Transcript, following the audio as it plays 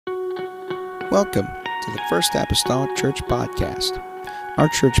Welcome to the First Apostolic Church Podcast. Our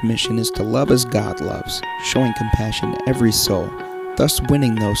church mission is to love as God loves, showing compassion to every soul, thus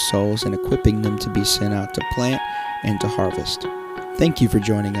winning those souls and equipping them to be sent out to plant and to harvest. Thank you for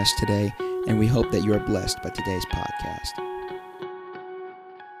joining us today, and we hope that you are blessed by today's podcast.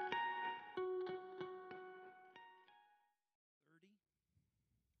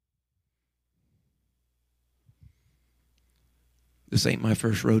 This ain't my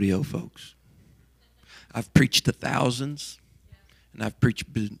first rodeo, folks. I've preached to thousands, and I've preached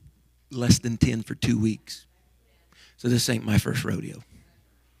less than 10 for 2 weeks. So this ain't my first rodeo.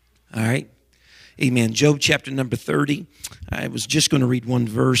 All right? Amen. Job chapter number 30. I was just going to read one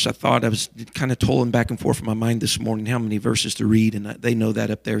verse. I thought I was kind of tolling back and forth in my mind this morning how many verses to read, and they know that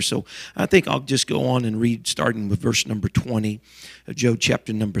up there. So I think I'll just go on and read starting with verse number 20 of Job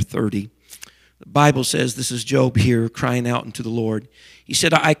chapter number 30. The Bible says, this is Job here crying out unto the Lord. He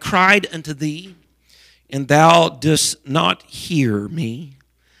said, I cried unto thee, and thou dost not hear me.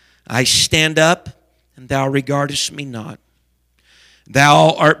 I stand up, and thou regardest me not.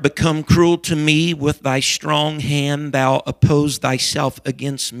 Thou art become cruel to me with thy strong hand. Thou oppose thyself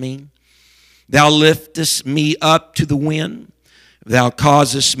against me. Thou liftest me up to the wind. Thou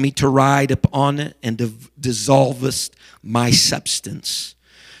causest me to ride upon it, and dissolvest my substance.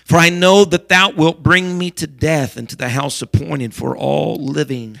 For I know that thou wilt bring me to death and to the house appointed for all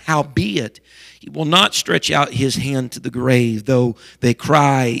living. Howbeit, he will not stretch out his hand to the grave, though they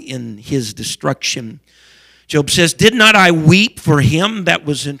cry in his destruction. Job says, did not I weep for him that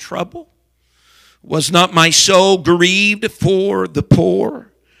was in trouble? Was not my soul grieved for the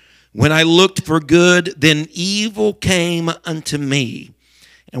poor? When I looked for good, then evil came unto me.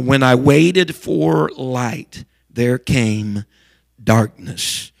 And when I waited for light, there came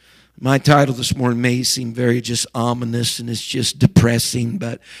darkness. My title this morning may seem very just ominous and it's just depressing,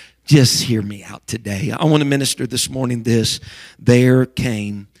 but just hear me out today. I want to minister this morning this. There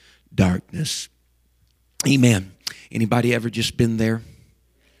came darkness. Amen. Anybody ever just been there?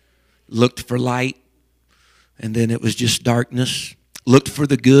 Looked for light and then it was just darkness. Looked for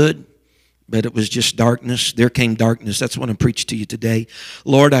the good, but it was just darkness. There came darkness. That's what I'm preaching to you today.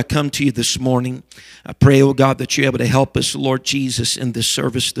 Lord, I come to you this morning. I pray, oh God, that you're able to help us, Lord Jesus, in this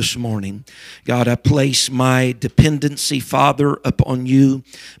service this morning. God, I place my dependency, Father, upon you,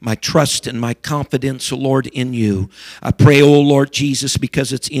 my trust and my confidence, Lord, in you. I pray, oh Lord Jesus,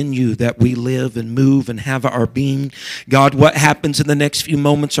 because it's in you that we live and move and have our being. God, what happens in the next few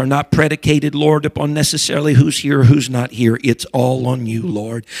moments are not predicated, Lord, upon necessarily who's here or who's not here. It's all on you,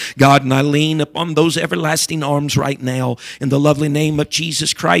 Lord. God, and I lean upon those everlasting arms right now in the lovely name of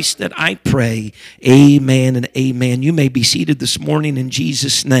Jesus Christ that I pray. Amen and amen. You may be seated this morning in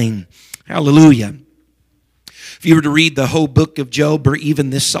Jesus' name. Hallelujah. If you were to read the whole book of Job or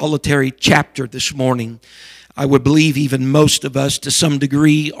even this solitary chapter this morning, I would believe even most of us to some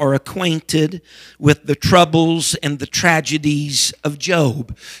degree are acquainted with the troubles and the tragedies of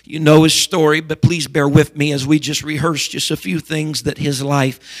Job. You know his story, but please bear with me as we just rehearse just a few things that his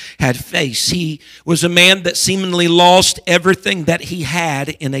life had faced. He was a man that seemingly lost everything that he had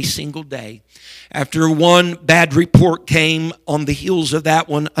in a single day. After one bad report came, on the heels of that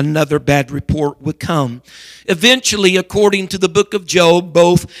one, another bad report would come. Eventually, according to the book of Job,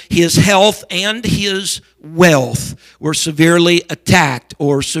 both his health and his wealth were severely attacked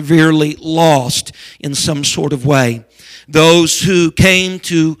or severely lost in some sort of way. Those who came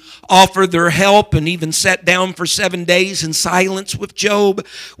to offer their help and even sat down for 7 days in silence with Job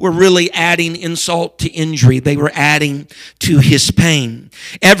were really adding insult to injury. They were adding to his pain.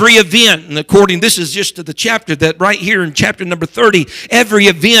 Every event, and this is just to the chapter that right here in chapter number 30, every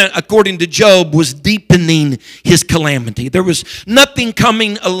event, according to Job, was deepening his calamity. There was nothing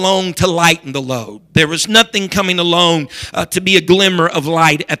coming along to lighten the load. There was nothing coming along to be a glimmer of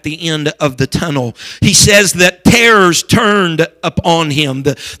light at the end of the tunnel. He says that terrors turned upon him.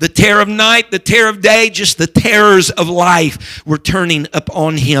 The terror of night, the terror of day, just the terrors of life were turning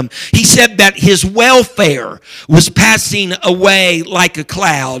upon him. He said that his welfare was passing away like a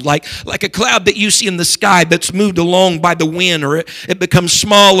cloud, like a cloud that you see in the sky that's moved along by the wind, or it becomes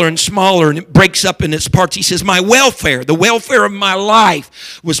smaller and smaller and it breaks up in its parts. He says, my welfare, the welfare of my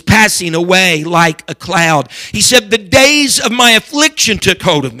life was passing away like a cloud. He said, the days of my affliction took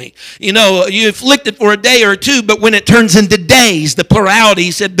hold of me. You know, you afflicted for a day or two, but when it turned turns into days, the plurality.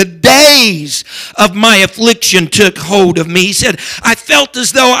 He said, the days of my affliction took hold of me. He said, I felt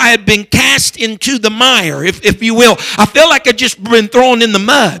as though I had been cast into the mire, if you will. I feel like I'd just been thrown in the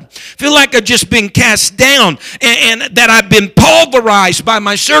mud. I feel like I've just been cast down and that I've been pulverized by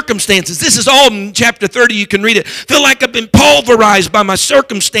my circumstances. This is all in chapter 30. You can read it. I feel like I've been pulverized by my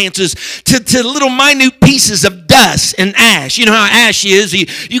circumstances to little minute pieces of dust and ash. You know how ash is.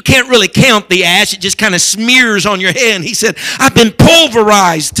 You can't really count the ash. It just kind of smears on your head. And he said, I've been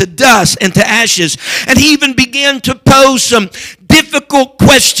pulverized to dust and to ashes. And he even began to pose some difficult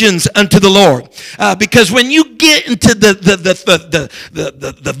questions unto the Lord. Because when you get into the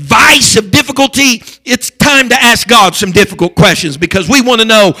vice of difficulty, it's time to ask God some difficult questions because we want to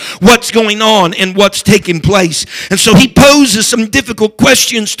know what's going on and what's taking place. And so he poses some difficult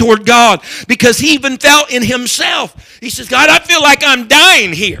questions toward God because he even felt in himself. He says, God, I feel like I'm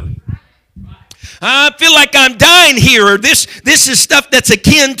dying here. I feel like I'm dying here, or this is stuff that's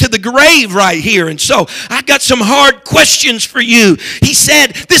akin to the grave right here. And so I got some hard questions for you. He said,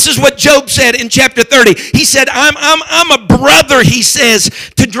 this is what Job said in chapter 30. He said, I'm a brother, he says,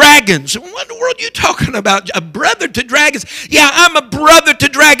 to dragons. What in the world are you talking about? A brother to dragons? Yeah, I'm a brother to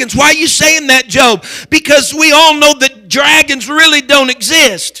dragons. Why are you saying that, Job? Because we all know that dragons really don't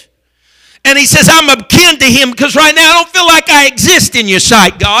exist. And he says, I'm akin to him because right now I don't feel like I exist in your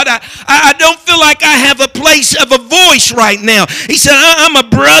sight, God. I don't feel like I have a place of a voice right now. He said, I'm a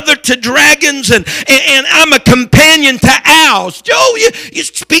brother to dragons and I'm a companion to owls. Joe, you're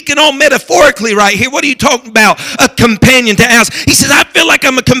speaking all metaphorically right here. What are you talking about? A companion to owls. He says, I feel like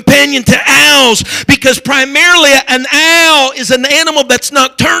I'm a companion to owls because primarily an owl is an animal that's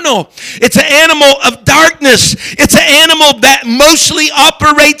nocturnal. It's an animal of darkness. It's an animal that mostly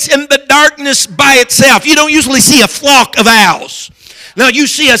operates in the darkness by itself. You don't usually see a flock of owls. Now you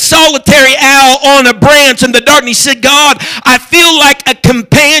see a solitary owl on a branch in the dark, and he said, God, I feel like a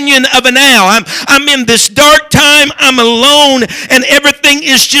companion of an owl. I'm in this dark time, I'm alone, and everything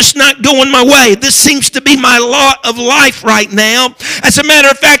is just not going my way. This seems to be my lot of life right now. As a matter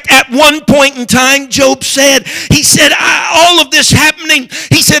of fact, at one point in time, Job said, he said, all of this happening,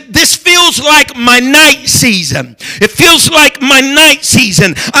 he said, this feels like my night season. It feels like my night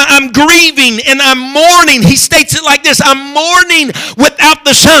season. I'm grieving and I'm mourning. He states it like this, I'm mourning without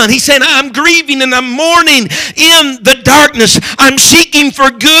the sun. He said, I'm grieving and I'm mourning in the darkness. I'm seeking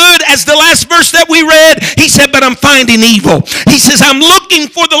for good, as the last verse that we read. He said, but I'm finding evil. He says, I'm looking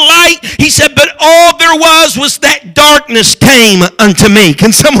for the light. He said, but all there was that darkness came unto me.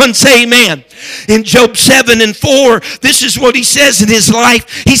 Can someone say amen? In Job 7:4, this is what he says in his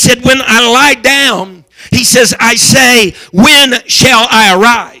life. He said, when I lie down, he says, I say, when shall I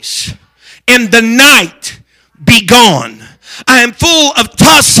arise? And the night be gone. I am full of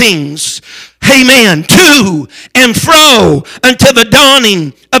tossings, amen, to and fro until the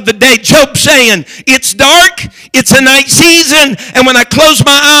dawning of the day. Job saying, it's dark, it's a night season, and when I close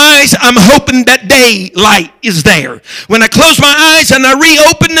my eyes, I'm hoping that daylight is there. When I close my eyes and I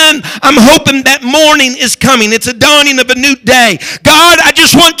reopen them, I'm hoping that morning is coming. It's a dawning of a new day. God, I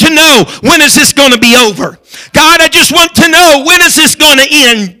just want to know, when is this going to be over? God, I just want to know, when is this going to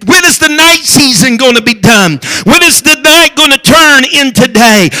end? When is the night season going to be done? When is the night going to turn into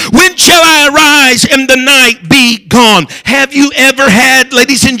day? When shall I arise and the night be gone? Have you ever had,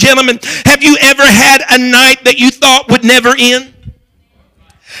 ladies and gentlemen, have you ever had a night that you thought would never end?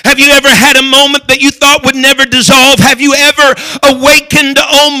 Have you ever had a moment that you thought would never dissolve? Have you ever awakened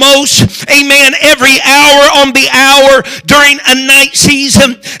almost, amen, every hour on the hour during a night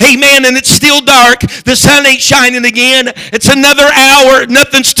season? Amen, and it's still dark. The sun ain't shining again. It's another hour.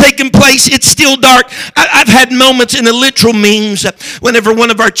 Nothing's taking place. It's still dark. I've had moments in the literal means whenever one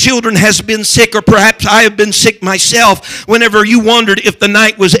of our children has been sick, or perhaps I have been sick myself, whenever you wondered if the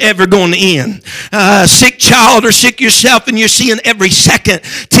night was ever going to end. Sick child or sick yourself, and you're seeing every second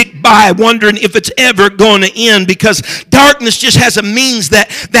tick by wondering if it's ever going to end, because darkness just has a means that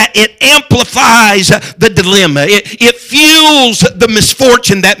it amplifies the dilemma. It fuels the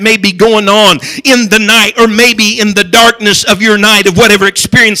misfortune that may be going on in the night, or maybe in the darkness of your night, of whatever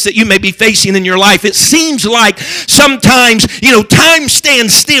experience that you may be facing in your life. It seems like sometimes, time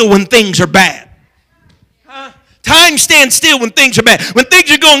stands still when things are bad. Time stands still when things are bad. When things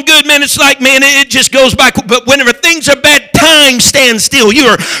are going good, man, it's like, man, it just goes by. But whenever things are bad, time stands still. You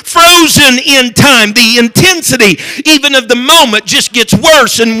are frozen in time. The intensity even of the moment just gets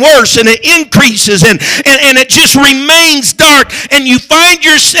worse and worse, and it increases, and it just remains dark. And you find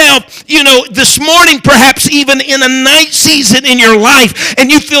yourself, this morning perhaps even in a night season in your life, and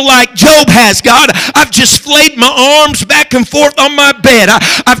you feel like Job has, God, I've just flayed my arms back and forth on my bed.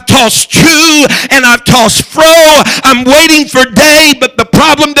 I've tossed to and I've tossed fro. I'm waiting for day, but the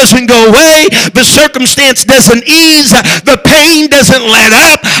problem doesn't go away. The circumstance doesn't ease. The pain doesn't let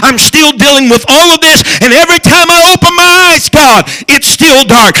up. I'm still dealing with all of this. And every time I open my eyes, God, it's still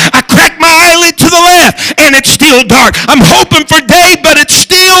dark. I crack my eyelid to the left, and it's still dark. I'm hoping for day, but it's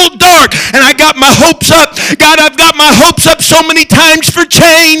still dark. And I got my hopes up. God, I've got my hopes up so many times for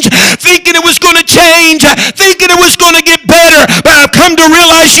change, thinking it was going to change, thinking it was going to get better. But I've come to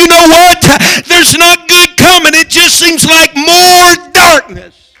realize, you know what? There's not good coming. It just seems like more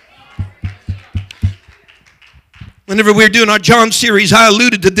darkness. Whenever we were doing our John series, I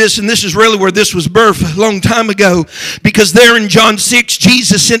alluded to this, and this is really where this was birthed a long time ago. Because there in John 6,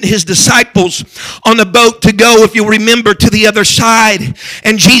 Jesus sent his disciples on a boat to go, if you'll remember, to the other side.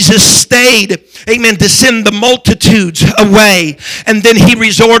 And Jesus stayed, amen, to send the multitudes away. And then he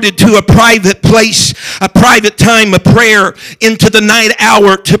resorted to a private place, a private time of prayer into the night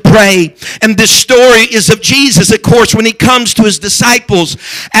hour to pray. And this story is of Jesus, of course, when he comes to his disciples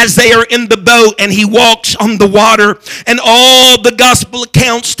as they are in the boat and he walks on the water. And all the gospel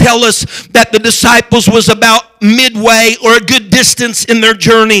accounts tell us that the disciples was about midway or a good distance in their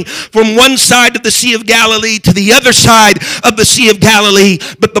journey from one side of the Sea of Galilee to the other side of the Sea of Galilee.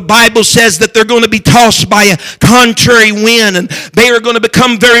 But the Bible says that they're going to be tossed by a contrary wind, and they are going to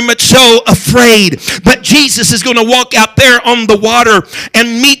become very much so afraid. But Jesus is going to walk out there on the water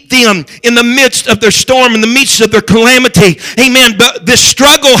and meet them in the midst of their storm, in the midst of their calamity. Amen. But this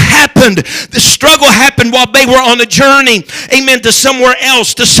struggle happened. The struggle happened while they were on a journey, amen, to somewhere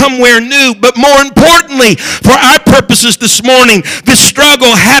else, to somewhere new. But more importantly, for our purposes this morning, this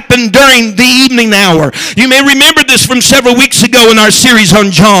struggle happened during the evening hour. You may remember this from several weeks ago in our series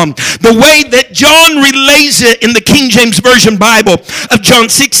on John. The way that John relays it in the King James Version Bible of John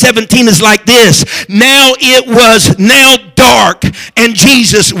 6:17 is like this. Now it was now dark, and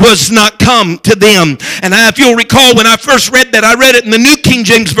Jesus was not come to them. And if you'll recall, when I first read that, I read it in the New King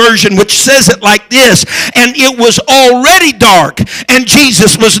James Version, which says it like this. And it was already dark, and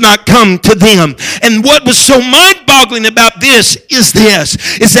Jesus was not come to them. And what was so mind-boggling about this is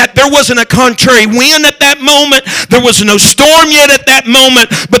that there wasn't a contrary wind at that moment. There was no storm yet at that moment.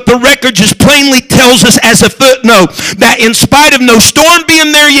 But the record just plainly tells us as a footnote that in spite of no storm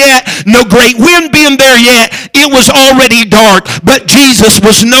being there yet, no great wind being there yet, it was already dark. But Jesus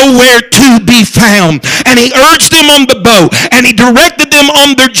was nowhere to be found. And he urged them on the boat, and he directed them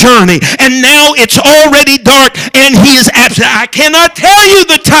on their journey. And now it's already dark, and he is absent. I cannot tell you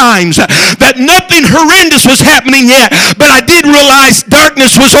the times that nothing horrendous was happening yet, but I did realize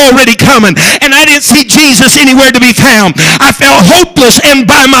darkness was already coming, and I didn't see Jesus anywhere to be found. I felt hopeless and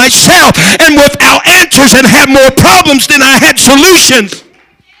by myself and without answers, and had more problems than I had solutions.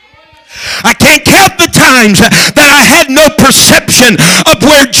 I can't count the times that I had no perception of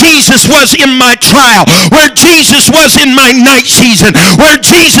where Jesus was in my trial, where Jesus was in my night season, where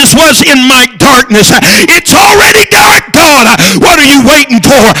Jesus was in my darkness. It's already dark, God. What are you waiting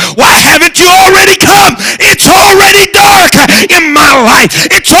for? Why haven't you already come? It's already dark in my life.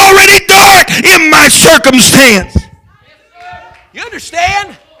 It's already dark in my circumstance. You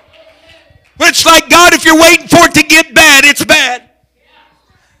understand? But it's like, God, if you're waiting for it to get bad, it's bad.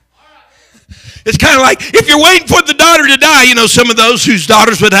 It's kind of like if you're waiting for the daughter to die, you know, some of those whose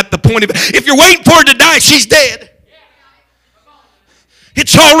daughters were at the point of, if you're waiting for her to die, she's dead.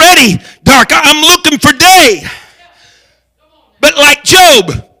 It's already dark. I'm looking for day. But like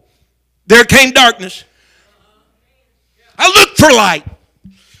Job, there came darkness. I looked for light,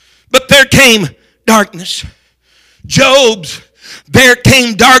 but there came darkness. Job's, there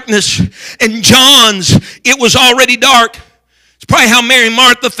came darkness. And John's, it was already dark. It's probably how Mary and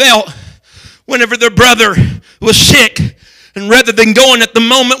Martha felt whenever their brother was sick. And rather than going at the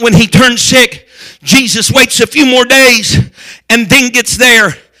moment when he turned sick, Jesus waits a few more days and then gets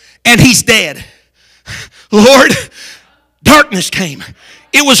there and he's dead. Lord, darkness came.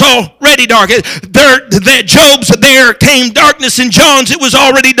 It was already dark. Job's, there came darkness. In John's, it was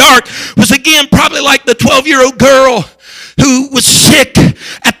already dark. It was again probably like the 12-year-old girl who was sick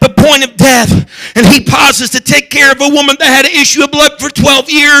at the point of death, and he pauses to take care of a woman that had an issue of blood for 12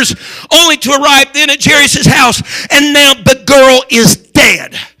 years, only to arrive then at Jairus' house, and now the girl is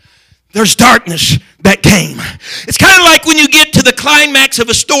dead. There's darkness that came. It's kind of like when you get to the climax of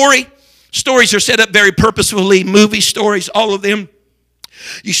a story. Stories are set up very purposefully, movie stories, all of them.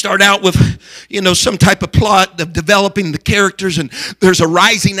 You start out with, some type of plot of developing the characters, and there's a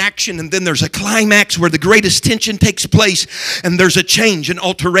rising action, and then there's a climax where the greatest tension takes place, and there's a change, an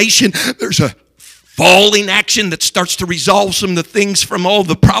alteration. There's a falling action that starts to resolve some of the things from all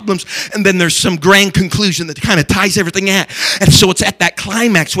the problems, and then there's some grand conclusion that kind of ties everything at. And so it's at that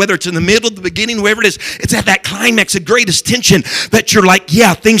climax, whether it's in the middle, the beginning, wherever it is, it's at that climax of greatest tension that you're like,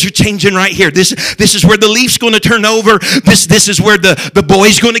 yeah, things are changing right here. This is where the leaf's going to turn over. This is where the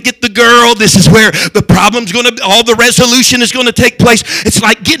boy's going to get the girl. This is where the problem's going to, all the resolution is going to take place. It's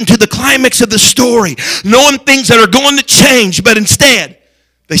like getting to the climax of the story, knowing things that are going to change, but instead,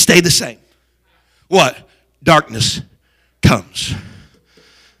 they stay the same. What? Darkness comes.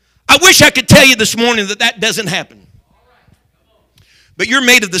 I wish I could tell you this morning that doesn't happen. But you're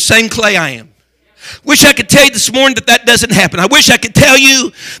made of the same clay I am. Wish I could tell you this morning that doesn't happen. I wish I could tell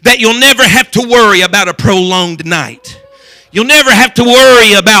you that you'll never have to worry about a prolonged night. You'll never have to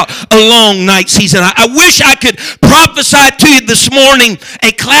worry about a long night season. I wish I could prophesy to you this morning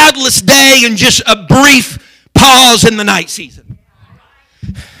a cloudless day and just a brief pause in the night season.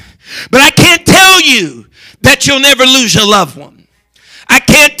 But I can't tell you that you'll never lose a loved one. I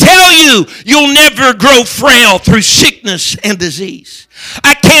can't tell you you'll never grow frail through sickness and disease.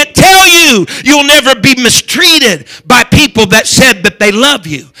 I can't tell you you'll never be mistreated by people that said that they love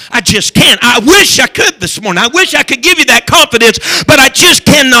you. I just can't. I wish I could this morning. I wish I could give you that confidence, but I just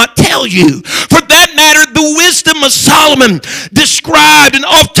cannot tell you. For that matter, the wisdom of Solomon described and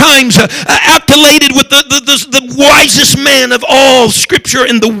oftentimes accoladed with the wisest man of all Scripture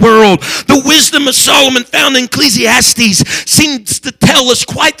in the world. The wisdom of Solomon found in Ecclesiastes seems to tell us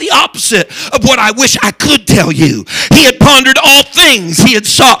quite the opposite of what I wish I could tell you. He had pondered all things. He had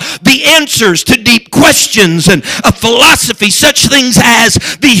sought the answers to deep questions and a philosophy, such things as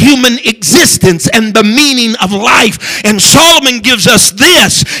the human existence and the meaning of life. And Solomon gives us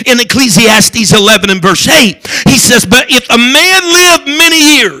this in Ecclesiastes 11 and verse 8. He says, but if a man live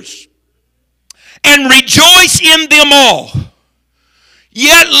many years and rejoice in them all,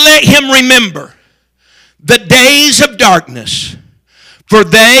 yet let him remember the days of darkness, for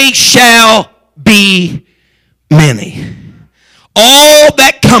they shall be many. All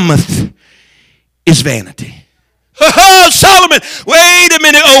that cometh is vanity. Oh, Solomon, wait a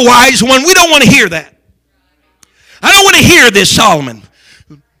minute, oh wise one. We don't want to hear that. I don't want to hear this, Solomon.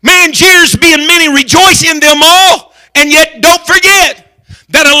 Man's years being many, rejoice in them all, and yet don't forget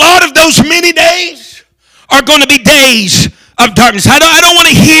that a lot of those many days are going to be days of darkness. I don't want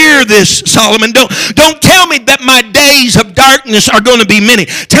to hear this, Solomon. Don't tell me that my days of darkness are going to be many.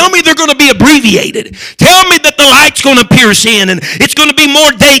 Tell me they're going to be abbreviated. Tell me that the light's going to pierce in and it's going to be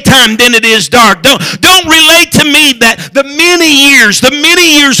more daytime than it is dark. Don't relate to me that the many years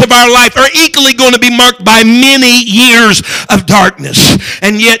of our life are equally going to be marked by many years of darkness.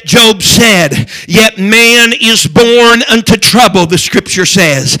 And yet Job said, yet man is born unto trouble, the Scripture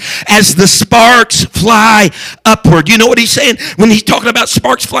says, as the sparks fly upward. You know what he's saying? When he's talking about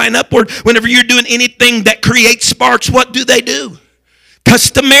sparks flying upward, whenever you're doing anything that creates sparks, what do?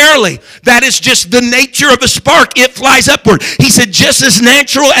 Customarily, that is just the nature of a spark. It flies upward. He said, just as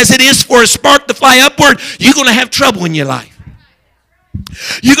natural as it is for a spark to fly upward, you're going to have trouble in your life.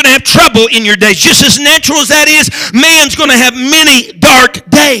 You're going to have trouble in your days. Just as natural as that is, man's going to have many dark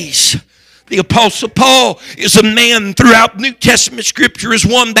days. The Apostle Paul is a man throughout New Testament Scripture, is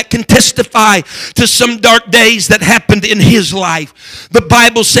one that can testify to some dark days that happened in his life. The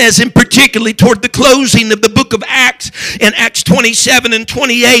Bible says, in particularly toward the closing of the book of Acts, in Acts 27 and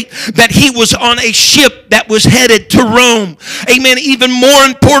 28, that he was on a ship that was headed to Rome. Amen. Even more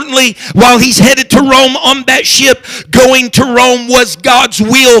importantly, while he's headed to Rome on that ship, going to Rome was God's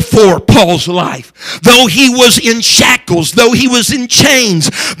will for Paul's life. Though he was in shackles, though he was in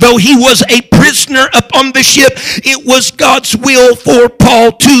chains, though he was a prisoner upon the ship, it was God's will for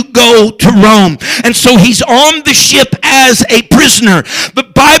Paul to go to Rome. And so he's on the ship as a prisoner.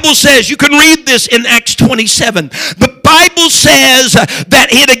 The Bible says, you can read this in Acts 27, the Bible says that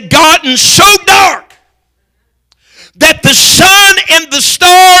it had gotten so dark that the sun and the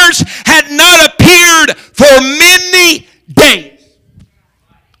stars had not appeared for many days.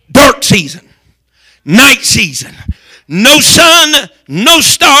 Dark season, night season. No sun, no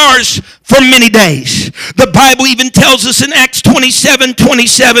stars for many days. The Bible even tells us in Acts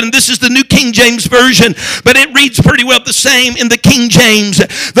 27:27, this is the New King James Version, but it reads pretty well the same in the King James.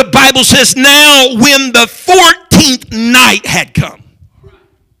 The Bible says, now when the 14th night had come.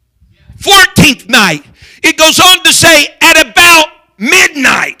 14th night. It goes on to say, at about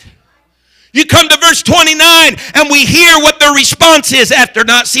midnight. You come to verse 29 and we hear what their response is after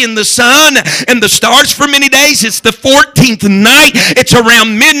not seeing the sun and the stars for many days. It's the 14th night. It's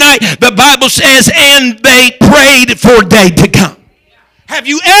around midnight. The Bible says, and they prayed for day to come. Have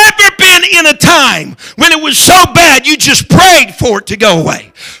you ever been in a time when it was so bad you just prayed for it to go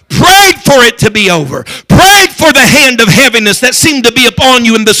away? prayed for it to be over, prayed for the hand of heaviness that seemed to be upon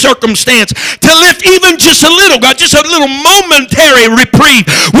you in the circumstance to lift even just a little, God, just a little momentary reprieve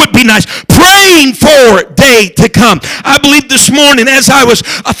would be nice. Praying for day to come. I believe this morning as I was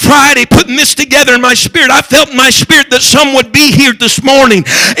Friday putting this together in my spirit, I felt in my spirit that some would be here this morning,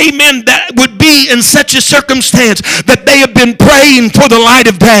 amen, that would be in such a circumstance that they have been praying for the light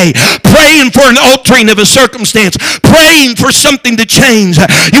of day, praying for an altering of a circumstance, praying for something to change.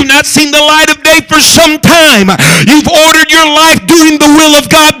 You've not seen the light of day for some time. You've ordered your life doing the will of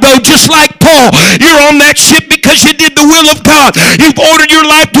God, though, just like Paul. You're on that ship because you did the will of God. You've ordered your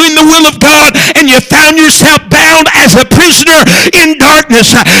life doing the will of God, and you found yourself bound as a prisoner in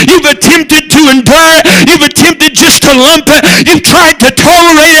darkness. You've attempted to endure it. You've attempted just to lump it. You've tried to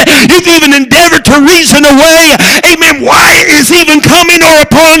tolerate it. You've even endeavored to reason away, amen, why it is even coming or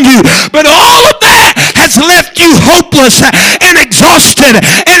upon you. But all of that has left you hopeless and exhausted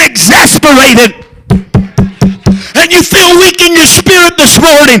and exasperated. And you feel weak in your spirit this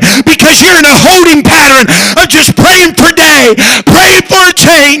morning because you're in a holding pattern of just praying for day, praying for a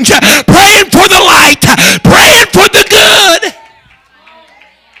change, praying for the light, praying for the good.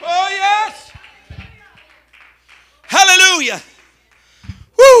 Oh, yes. Hallelujah.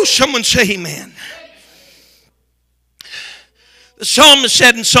 Woo, someone say amen. The psalmist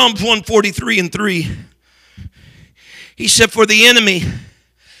said in Psalm 143:3, he said, for the enemy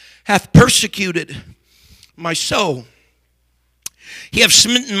hath persecuted my soul. He hath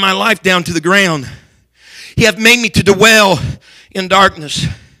smitten my life down to the ground. He hath made me to dwell in darkness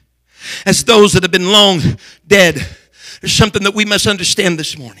as those that have been long dead. There's something that we must understand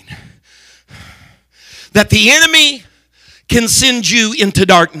this morning. That the enemy can send you into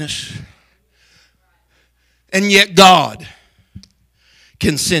darkness. And yet God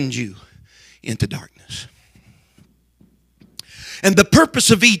can send you into darkness. And the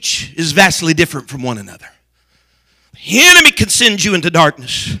purpose of each is vastly different from one another. The enemy can send you into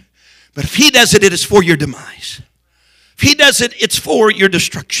darkness, but if he does it, it is for your demise. If he does it, it's for your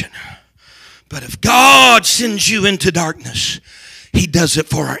destruction. But if God sends you into darkness, he does it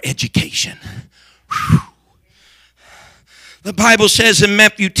for our education. Whew. The Bible says in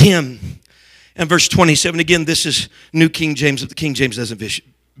Matthew 10 and verse 27, again, this is New King James. The King James doesn't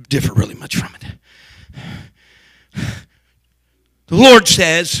differ really much from it. The Lord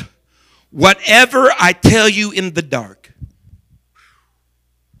says, whatever I tell you in the dark,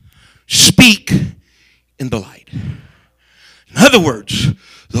 speak in the light. In other words,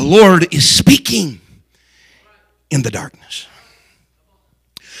 the Lord is speaking in the darkness.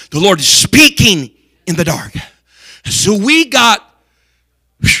 The Lord is speaking in the dark. So we got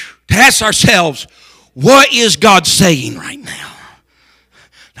to ask ourselves, what is God saying right now?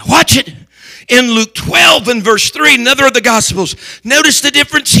 Now watch it. In Luke 12 and verse 3, another of the Gospels, notice the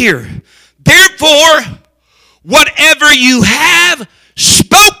difference here. Therefore, whatever you have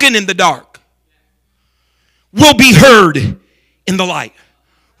spoken in the dark will be heard in the light.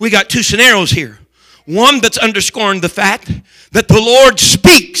 We got two scenarios here. One that's underscoring the fact that the Lord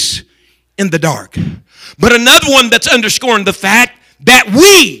speaks in the dark. But another one that's underscoring the fact that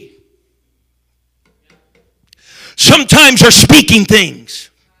we sometimes are speaking things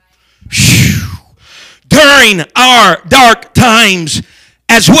during our dark times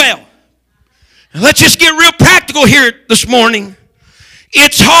as well. Now, let's just get real practical here this morning.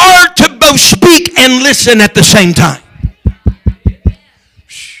 It's hard to both speak and listen at the same time.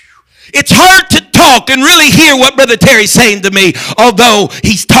 It's hard to talk and really hear what Brother Terry's saying to me, although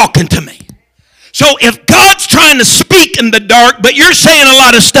he's talking to me. So if God's trying to speak in the dark, but you're saying a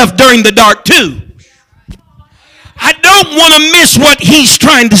lot of stuff during the dark too, I don't want to miss what he's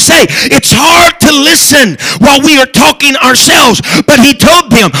trying to say. It's hard to listen while we are talking ourselves. But he told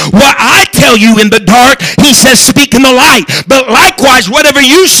them, what I tell you in the dark, he says, speak in the light. But likewise, whatever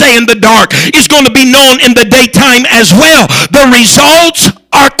you say in the dark is going to be known in the daytime as well. The results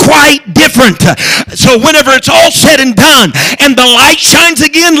are quite different. So whenever it's all said and done and the light shines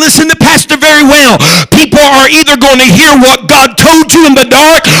again, listen to Pastor very well. People are either going to hear what God told you in the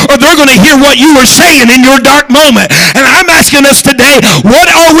dark, or they're going to hear what you were saying in your dark moment. And I'm asking us today, what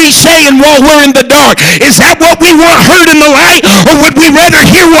are we saying while we're in the dark? Is that what we want heard in the light, or would we rather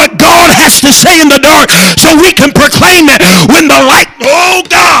hear what God has to say in the dark so we can proclaim it when the light, oh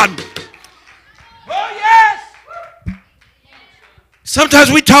God. Oh yes.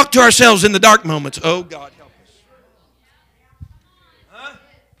 Sometimes we talk to ourselves in the dark moments. Oh, God, help us. Huh?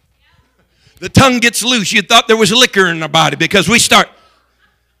 The tongue gets loose. You thought there was liquor in our body because we start.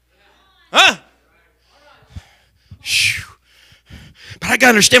 Huh? But I got to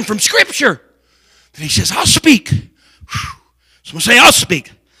understand from Scripture that he says, I'll speak. Someone say, I'll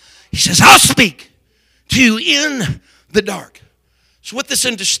speak. He says, I'll speak to you in the dark. So with this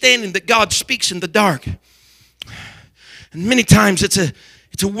understanding that God speaks in the dark, and many times it's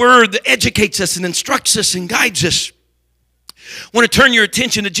a word that educates us and instructs us and guides us. I want to turn your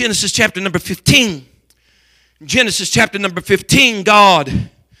attention to Genesis chapter number 15. In Genesis chapter number 15, God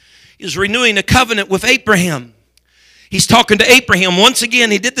is renewing a covenant with Abraham. He's talking to Abraham once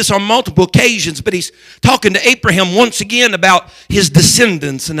again. He did this on multiple occasions, but he's talking to Abraham once again about his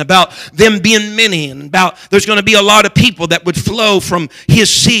descendants and about them being many and about there's going to be a lot of people that would flow from his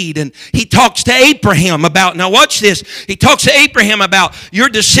seed. And he talks to Abraham about, now watch this, he talks to Abraham about your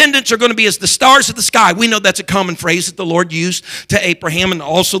descendants are going to be as the stars of the sky. We know that's a common phrase that the Lord used to Abraham, and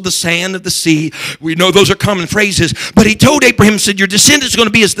also the sand of the sea. We know those are common phrases. But he told Abraham, said, your descendants are going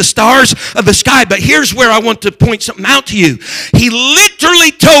to be as the stars of the sky. But here's where I want to point something out to you. He literally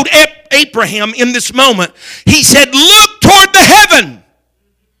told Abraham in this moment, he said, look toward the heaven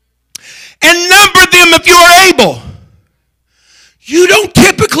and number them if you are able. You don't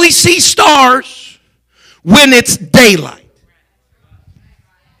typically see stars when it's daylight.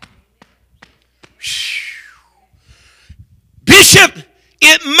 Bishop,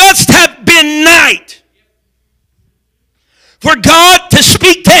 it must have been night for God to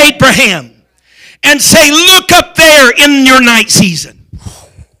speak to Abraham and say, look up there in your night season.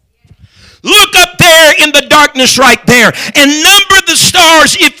 Look up there in the darkness right there and number the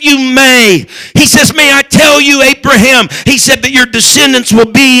stars if you may. He says, may I tell you, Abraham, he said that your descendants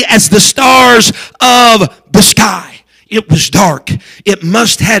will be as the stars of the sky. It was dark. It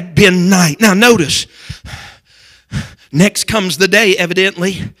must have been night. Now notice, next comes the day,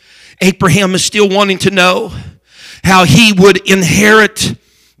 evidently. Abraham is still wanting to know how he would inherit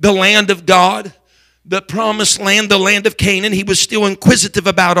the land of God, the promised land, the land of Canaan. He was still inquisitive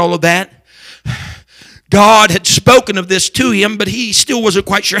about all of that. God had spoken of this to him, but he still wasn't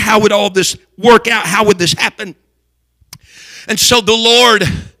quite sure how would all this work out, how would this happen. And so the Lord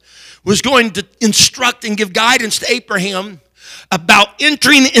was going to instruct and give guidance to Abraham about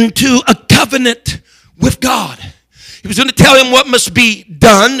entering into a covenant with God. He was going to tell him what must be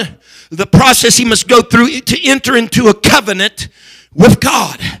done, the process he must go through to enter into a covenant with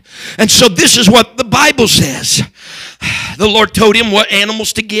God. And so this is what the Bible says. The Lord told him what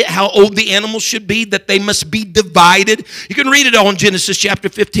animals to get, how old the animals should be, that they must be divided. You can read it all in Genesis chapter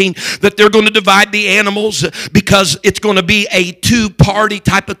 15, that they're going to divide the animals because it's going to be a two-party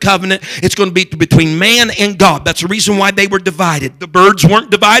type of covenant. It's going to be between man and God. That's the reason why they were divided. The birds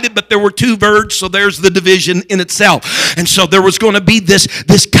weren't divided, but there were two birds, so there's the division in itself. And so there was going to be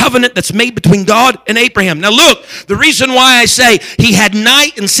this covenant that's made between God and Abraham. Now look, the reason why I say he had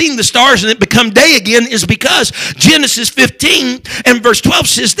night and seen the stars and it become day again is because Genesis 15 and verse 12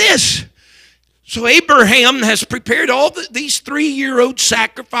 says this. So Abraham has prepared all these 3-year-old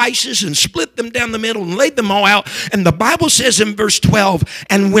sacrifices and split them down the middle and laid them all out. And the Bible says in verse 12,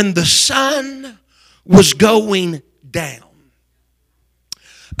 and when the sun was going down,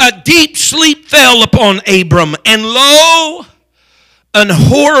 a deep sleep fell upon Abram, and lo, an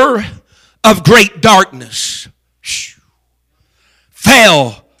horror of great darkness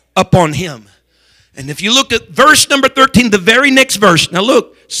fell upon him. And if you look at verse number 13, the very next verse. Now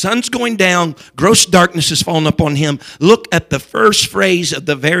look, sun's going down, gross darkness has fallen upon him. Look at the first phrase of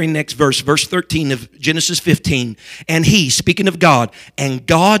the very next verse, verse 13 of Genesis 15. And he, speaking of God, and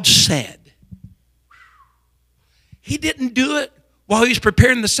God said. He didn't do it while he was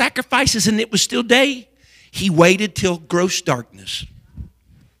preparing the sacrifices and it was still day. He waited till gross darkness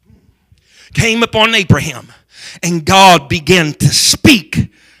came upon Abraham. And God began to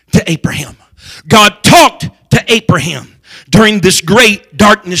speak to Abraham. God talked to Abraham during this great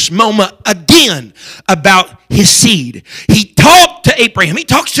darkness moment again about his seed. He talked to Abraham. He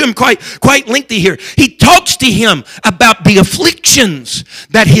talks to him quite lengthy here. He talks to him about the afflictions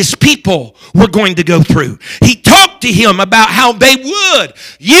that his people were going to go through. He talked to him about how they would,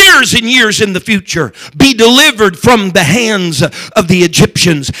 years and years in the future, be delivered from the hands of the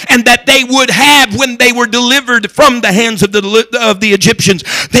Egyptians, and that they would have, when they were delivered from the hands of the Egyptians,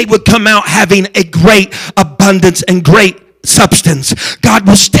 they would come out having a great abundance and great substance. God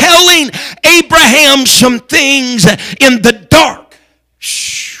was telling Abraham some things in the dark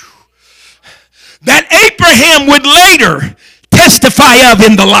that Abraham would later testify of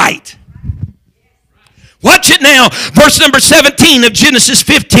in the light. Watch it now. Verse number 17 of Genesis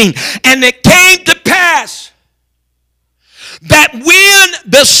 15. And it came to pass that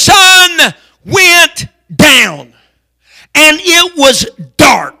when the sun went down and it was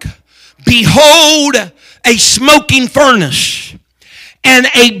dark, behold, a smoking furnace and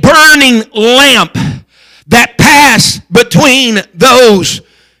a burning lamp that passed between those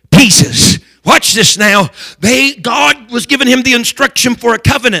pieces. Watch this now. God was giving him the instruction for a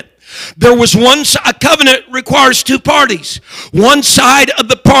covenant. There was a covenant requires two parties. One side of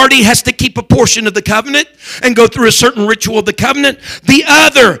the party has to keep a portion of the covenant and go through a certain ritual of the covenant. The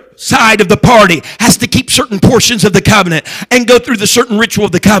other side of the party has to keep certain portions of the covenant and go through the certain ritual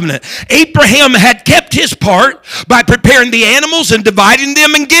of the covenant. Abraham had kept his part by preparing the animals and dividing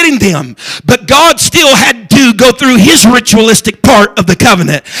them and getting them. But God still had to go through his ritualistic part of the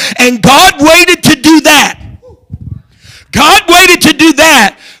covenant. And God waited to do that. God waited to do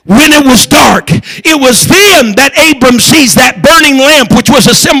that when it was dark. It was then that Abram sees that burning lamp, which was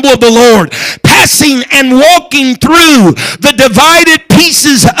a symbol of the Lord, passing and walking through the divided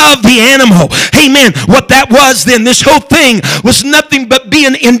pieces of the animal. Amen. What that was then, this whole thing was nothing but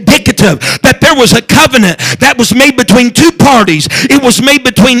being indicative that there was a covenant that was made between two parties. It was made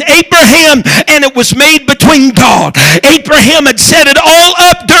between Abraham and it was made between God. Abraham had set it all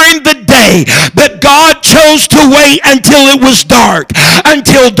up during the day, but God chose to wait until it was dark,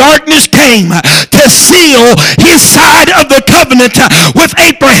 until darkness came to seal his side of the covenant with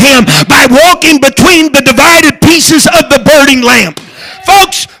Abraham by walking between the divided pieces of the burning lamp.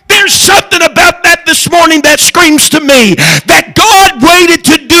 Folks, there's something about that this morning that screams to me that God waited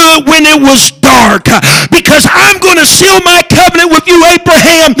to do it when it was dark, because I'm going to seal my covenant with you,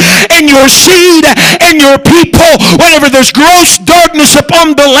 Abraham, and your seed and your people whenever there's gross darkness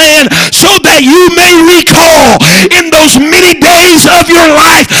upon the land, so that you may recall in those many days of your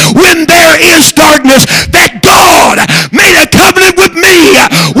life when there is darkness that God made a covenant with me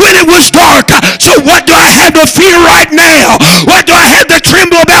when it was dark. So what do I have to fear right now? What do I have to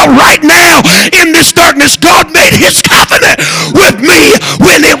tremble about right now in this darkness? God made his covenant with me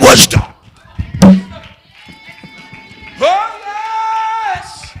when it was dark. Oh,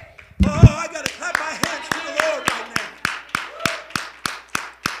 yes! Oh, I got to clap my hands to the Lord right now.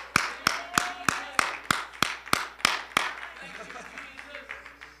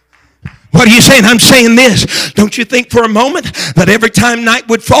 What are you saying? I'm saying this. Don't you think for a moment that every time night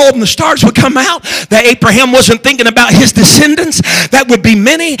would fall and the stars would come out, that Abraham wasn't thinking about his descendants? That would be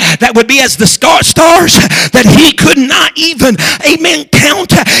many. That would be as the stars that he could not even, amen,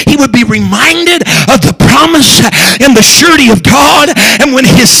 count. He would be reminded of the promise and the surety of God. And when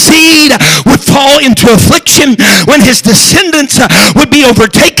his seed would fall into affliction, when his descendants would be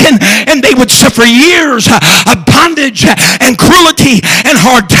overtaken and they would suffer years of bondage and cruelty and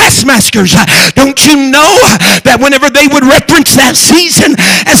hard taskmasters, don't you know that whenever they would reference that season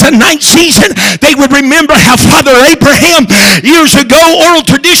as a night season, they would remember how Father Abraham years ago, oral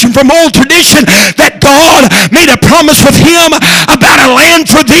tradition from oral tradition, that God made a promise with him about a land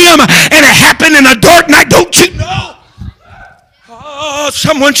for them, and it happened in a dark night. Don't you know? Oh,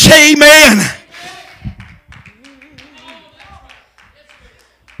 someone say amen.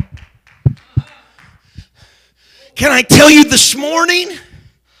 Can I tell you this morning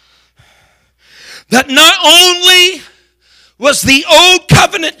that not only was the old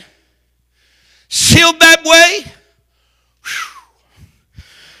covenant sealed that way,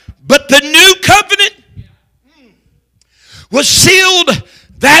 but the new covenant was sealed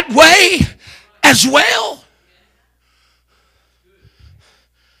that way as well.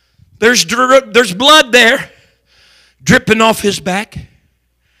 There's blood there dripping off his back.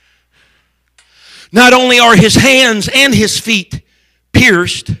 Not only are his hands and his feet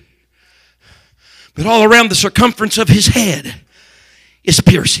pierced, but all around the circumference of his head is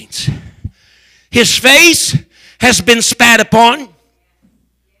piercings. His face has been spat upon.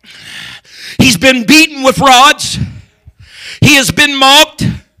 He's been beaten with rods. He has been mocked.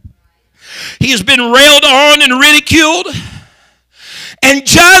 He has been railed on and ridiculed. And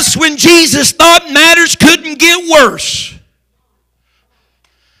just when Jesus thought matters couldn't get worse,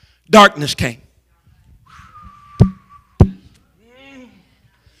 darkness came.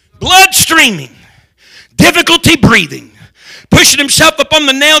 Blood streaming. Difficulty breathing, pushing himself up on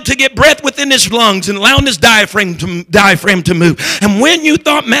the nail to get breath within his lungs and allowing his diaphragm to move. And when you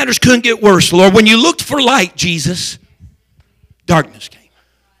thought matters couldn't get worse, Lord, when you looked for light, Jesus, darkness came.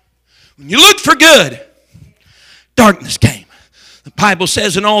 When you looked for good, darkness came. The Bible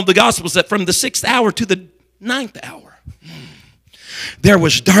says in all the Gospels that from the 6th hour to the 9th hour, there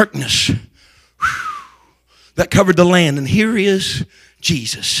was darkness that covered the land. And here is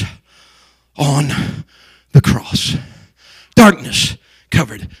Jesus on the cross. Darkness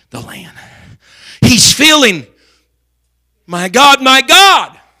covered the land. He's feeling, my God,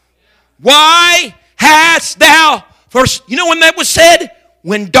 why hast thou first? You know when that was said?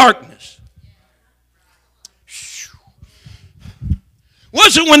 When darkness.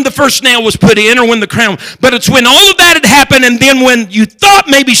 Wasn't when the first nail was put in or when the crown, but it's when all of that had happened, and then when you thought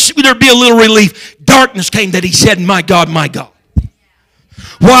maybe there'd be a little relief, darkness came, that he said, my God,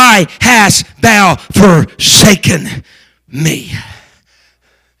 why hast thou forsaken me?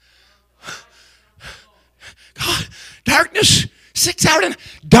 God, darkness, 6 hours,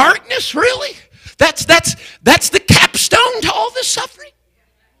 darkness, really? That's the capstone to all this suffering?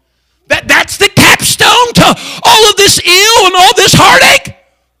 That's the capstone to all of this ill and all this heartache?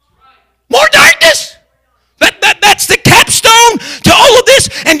 More darkness? That's the capstone to all of this.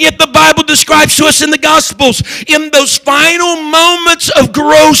 And yet the Bible describes to us in the Gospels, in those final moments of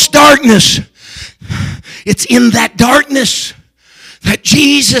gross darkness, it's in that darkness that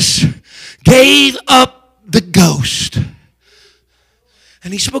Jesus gave up the ghost.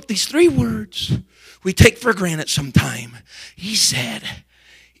 And he spoke these 3 words we take for granted sometime. He said,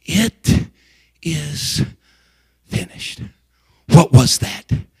 it is finished. What was that?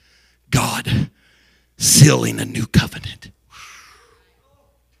 God sealing a new covenant.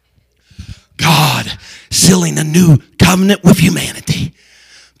 God sealing a new covenant with humanity.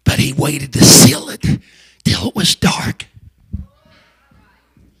 But he waited to seal it till it was dark.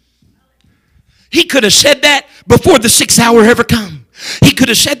 He could have said that before the 6th hour ever come. He could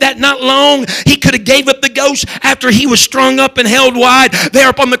have said that not long. He could have gave up the ghost after he was strung up and held wide there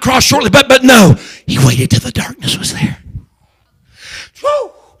up on the cross shortly. But no, he waited till the darkness was there.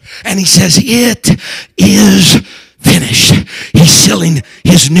 Woo! And he says, it is finished. He's sealing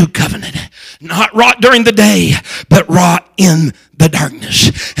his new covenant. Not wrought during the day, but wrought in the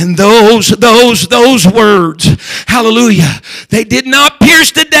darkness. And those words, hallelujah, they did not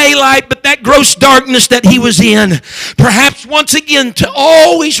pierce the daylight, but that gross darkness that he was in, perhaps once again to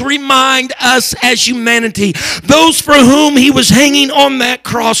always remind us as humanity, those for whom he was hanging on that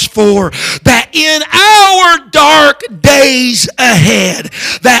cross for, that in our dark days ahead,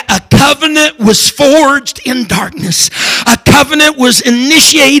 that a covenant was forged in darkness. A covenant was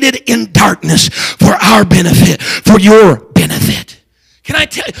initiated in darkness for our benefit, for your benefit. Can I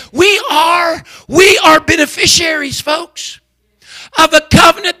tell you, we are beneficiaries, folks, of a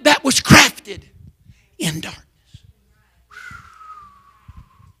covenant that was crafted in darkness.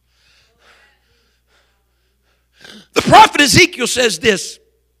 The prophet Ezekiel says this.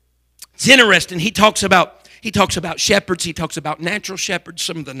 It's interesting. He talks about shepherds. He talks about natural shepherds,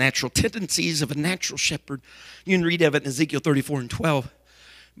 some of the natural tendencies of a natural shepherd. You can read of it in Ezekiel 34 and 12.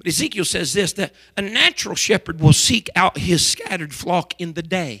 But Ezekiel says this, that a natural shepherd will seek out his scattered flock in the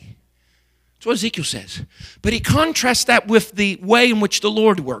day. That's what Ezekiel says. But he contrasts that with the way in which the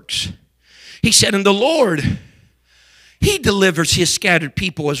Lord works. He said, and the Lord, he delivers his scattered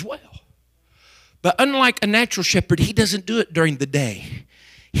people as well. But unlike a natural shepherd, he doesn't do it during the day.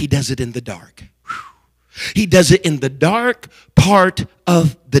 He does it in the dark. He does it in the dark part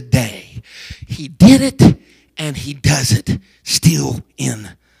of the day. He did it, and he does it still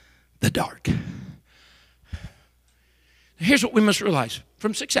in the dark. Here's what we must realize.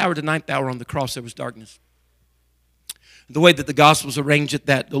 From 6th hour to 9th hour on the cross, there was darkness. The way that the Gospels arrange it,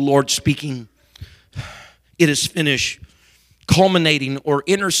 that the Lord speaking, it is finished, culminating or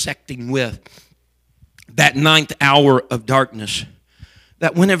intersecting with that 9th hour of darkness.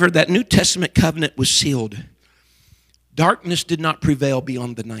 That whenever that New Testament covenant was sealed, darkness did not prevail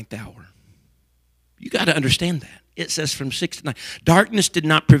beyond the 9th hour. You got to understand that. It says from 6 to 9. Darkness did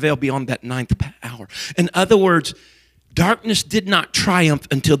not prevail beyond that 9th hour. In other words, darkness did not triumph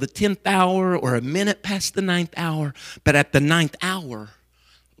until the 10th hour or a minute past the 9th hour. But at the 9th hour,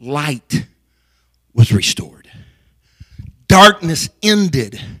 light was restored. Darkness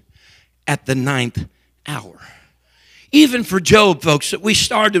ended at the 9th hour. Even for Job, folks, that we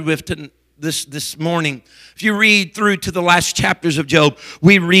started with this morning, if you read through to the last chapters of Job,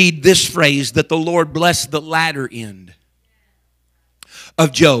 we read this phrase, that the Lord blessed the latter end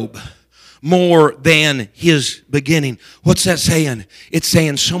of Job more than his beginning. What's that saying? It's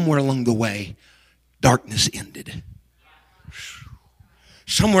saying somewhere along the way, darkness ended.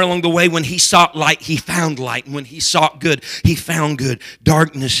 Somewhere along the way, when he sought light, he found light. And when he sought good, he found good.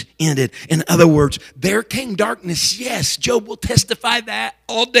 Darkness ended. In other words, there came darkness. Yes, Job will testify that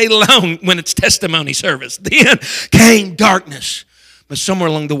all day long when it's testimony service. Then came darkness. But somewhere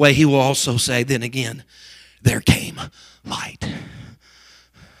along the way, he will also say, then again, there came light.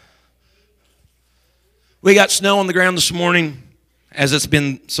 We got snow on the ground this morning. As it's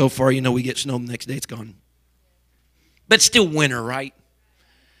been so far, we get snow the next day, it's gone. But it's still winter, right?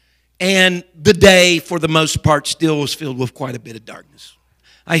 And the day, for the most part, still was filled with quite a bit of darkness.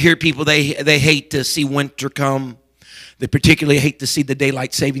 I hear people, they hate to see winter come. They particularly hate to see the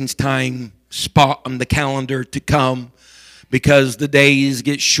daylight savings time spot on the calendar to come. because the days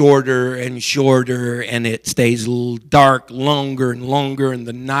get shorter and shorter, and it stays dark longer and longer, and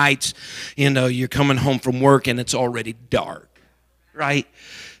the nights, you're coming home from work and it's already dark, right?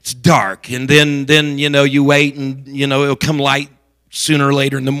 It's dark, and then you wait, and it'll come light sooner or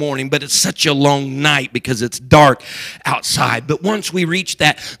later in the morning, but it's such a long night because it's dark outside. But once we reach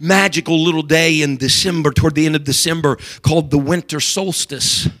that magical little day in December, toward the end of December, called the winter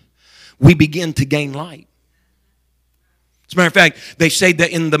solstice, we begin to gain light. As a matter of fact, they say that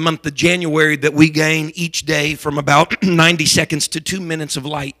in the month of January that we gain each day from about 90 seconds to 2 minutes of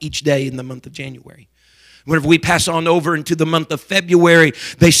light each day in the month of January. Whenever we pass on over into the month of February,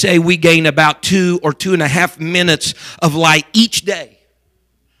 they say we gain about 2 or 2.5 minutes of light each day.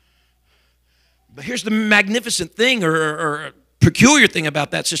 But here's the magnificent thing or peculiar thing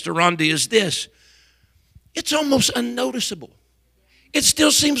about that, Sister Rhonda, is this. It's almost unnoticeable. It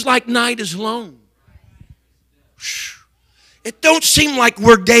still seems like night is long. It don't seem like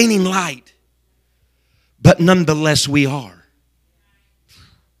we're gaining light, but nonetheless we are.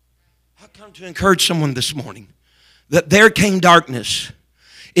 I come to encourage someone this morning that there came darkness.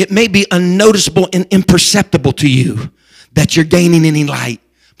 It may be unnoticeable and imperceptible to you that you're gaining any light,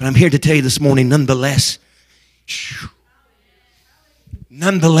 but I'm here to tell you this morning, nonetheless,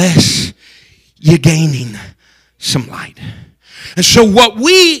 you're gaining some light. And so what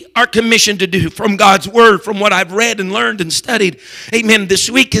we are commissioned to do from God's Word, from what I've read and learned and studied, amen,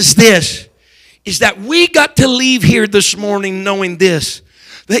 this week is this, is that we got to leave here this morning knowing this,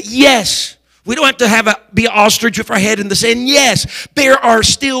 that yes, we don't have to be an ostrich with our head in the sand. Yes, there are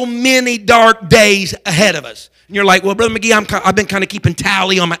still many dark days ahead of us. And you're like, well, Brother McGee, I've been kind of keeping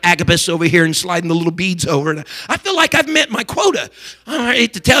tally on my agabus over here and sliding the little beads over. And I feel like I've met my quota. I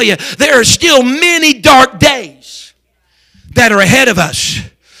hate to tell you, there are still many dark days that are ahead of us.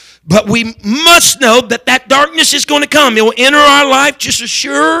 But we must know that that darkness is going to come. It will enter our life just as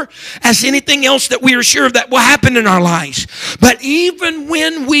sure as anything else that we are sure of that will happen in our lives. But even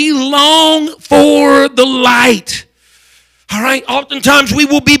when we long for the light, all right, oftentimes we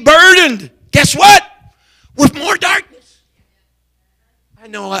will be burdened. Guess what? With more darkness. I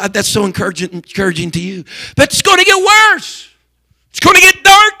know that's so encouraging to you. But it's going to get worse. It's going to get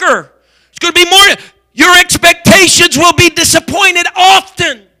darker. It's going to be more. Your expectations will be disappointed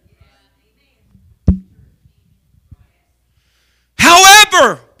often.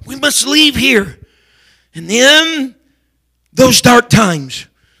 However, we must leave here. And in those dark times,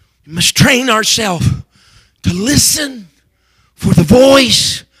 we must train ourselves to listen for the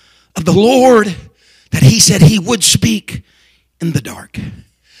voice of the Lord that He said He would speak in the dark.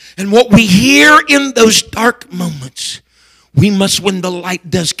 And what we hear in those dark moments, we must, when the light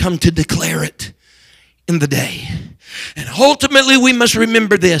does come, to declare it in the day. And ultimately, we must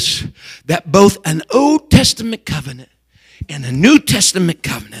remember this, that both an Old Testament covenant and a New Testament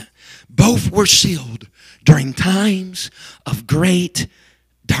covenant, both were sealed during times of great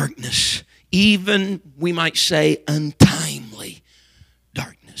darkness, even, we might say, untimely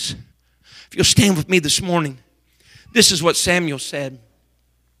darkness. If you'll stand with me this morning, this is what Samuel said.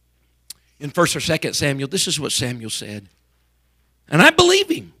 In 1st or 2nd Samuel, this is what Samuel said. And I believe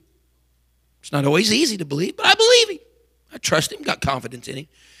him. It's not always easy to believe, but I believe him. I trust him, got confidence in him.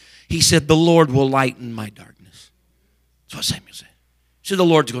 He said, the Lord will lighten my darkness. That's what Samuel said. He said, the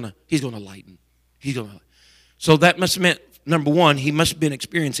Lord's He's going to lighten. So that must have meant, number one, he must have been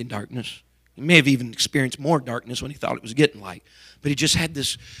experiencing darkness. He may have even experienced more darkness when he thought it was getting light. But he just had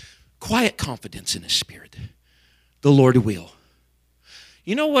this quiet confidence in his spirit. The Lord will.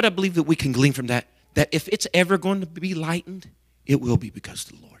 You know what I believe that we can glean from that? That if it's ever going to be lightened, it will be because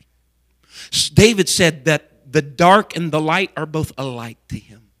of the Lord. David said that the dark and the light are both alike to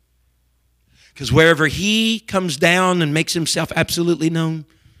him. Because wherever he comes down and makes himself absolutely known,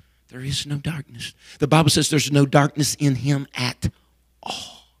 there is no darkness. The Bible says there's no darkness in him at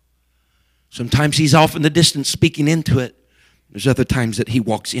all. Sometimes he's off in the distance speaking into it. There's other times that he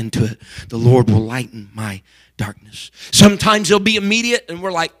walks into it. The Lord will lighten my darkness. Sometimes it'll be immediate and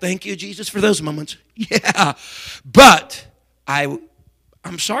we're like, thank you, Jesus, for those moments. Yeah. But I'm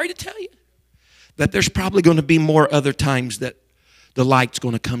sorry to tell you that there's probably going to be more other times that the light's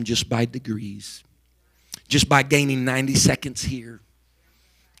going to come just by degrees. Just by gaining 90 seconds here.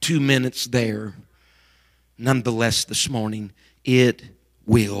 2 minutes there. Nonetheless, this morning, it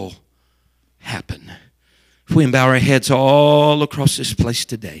will happen. If we bow our heads all across this place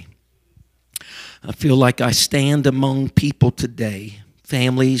today, I feel like I stand among people today,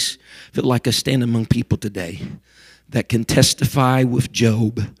 families, I feel like I stand among people today that can testify with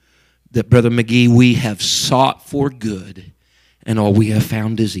Job that, Brother McGee, we have sought for good and all we have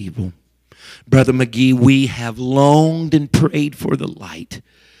found is evil. Brother McGee, we have longed and prayed for the light,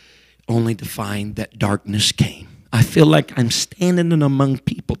 only to find that darkness came. I feel like I'm standing among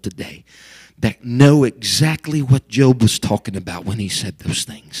people today that know exactly what Job was talking about when he said those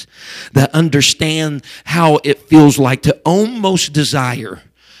things, that understand how it feels like to almost desire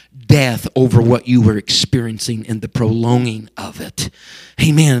death over what you were experiencing and the prolonging of it.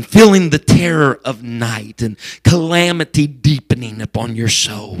 Amen. Feeling the terror of night and calamity deepening upon your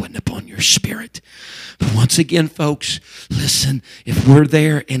soul and upon your spirit. But once again, folks, listen, if we're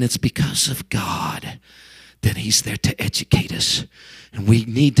there and it's because of God, then He's there to educate us. And we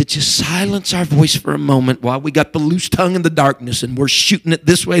need to just silence our voice for a moment while we got the loose tongue in the darkness and we're shooting it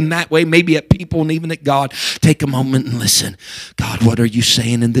this way and that way, maybe at people and even at God. Take a moment and listen. God, what are you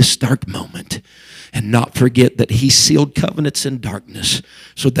saying in this dark moment? And not forget that He sealed covenants in darkness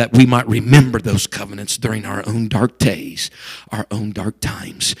so that we might remember those covenants during our own dark days, our own dark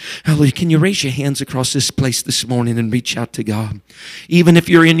times. Hallelujah. Can you raise your hands across this place this morning and reach out to God? Even if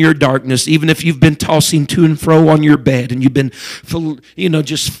you're in your darkness, even if you've been tossing to and fro on your bed and you've been,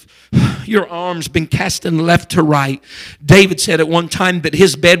 just your arms been casting left to right. David said at one time that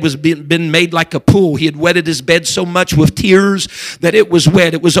his bed was been made like a pool. He had wetted his bed so much with tears that it was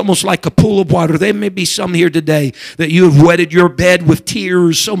wet. It was almost like a pool of water. There may be some here today that you have wetted your bed with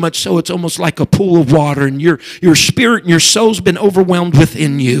tears so much so it's almost like a pool of water, and your spirit and your soul's been overwhelmed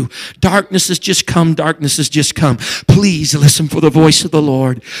within you. Darkness has just come. Darkness has just come. Please listen for the voice of the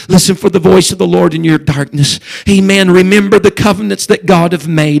Lord. Listen for the voice of the Lord in your darkness. Amen. Remember the covenants that God have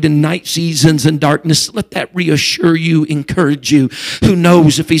made in night seasons and darkness. Let that reassure you, encourage you. Who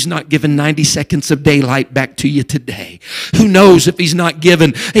knows if He's not given 90 seconds of daylight back to you today? Who knows if He's not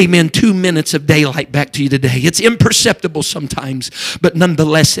given, 2 minutes of daylight back to you today? It's imperceptible sometimes, but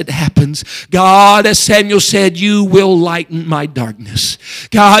nonetheless it happens. God, as Samuel said, you will lighten my darkness.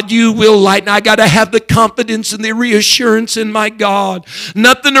 God, you will lighten. I got to have the confidence and the reassurance in my God.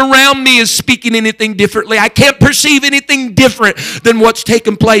 Nothing around me is speaking anything differently. I can't perceive anything different than what's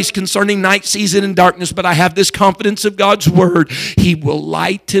taken place concerning night season and darkness, but I have this confidence of God's word. He will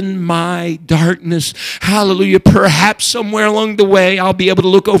lighten my darkness. Hallelujah. Perhaps somewhere along the way I'll be able to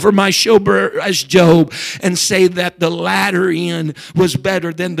look over my shoulder as Job and say that the latter end was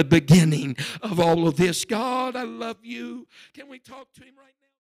better than the beginning of all of this. God, I love you. Can we talk to Him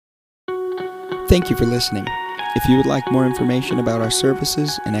right now? Thank you for listening. If you would like more information about our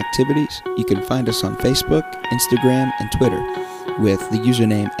services and activities, you can find us on Facebook, Instagram, and Twitter with the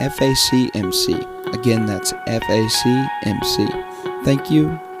username FACMC. Again, that's FACMC. Thank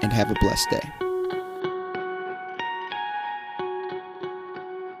you, and have a blessed day.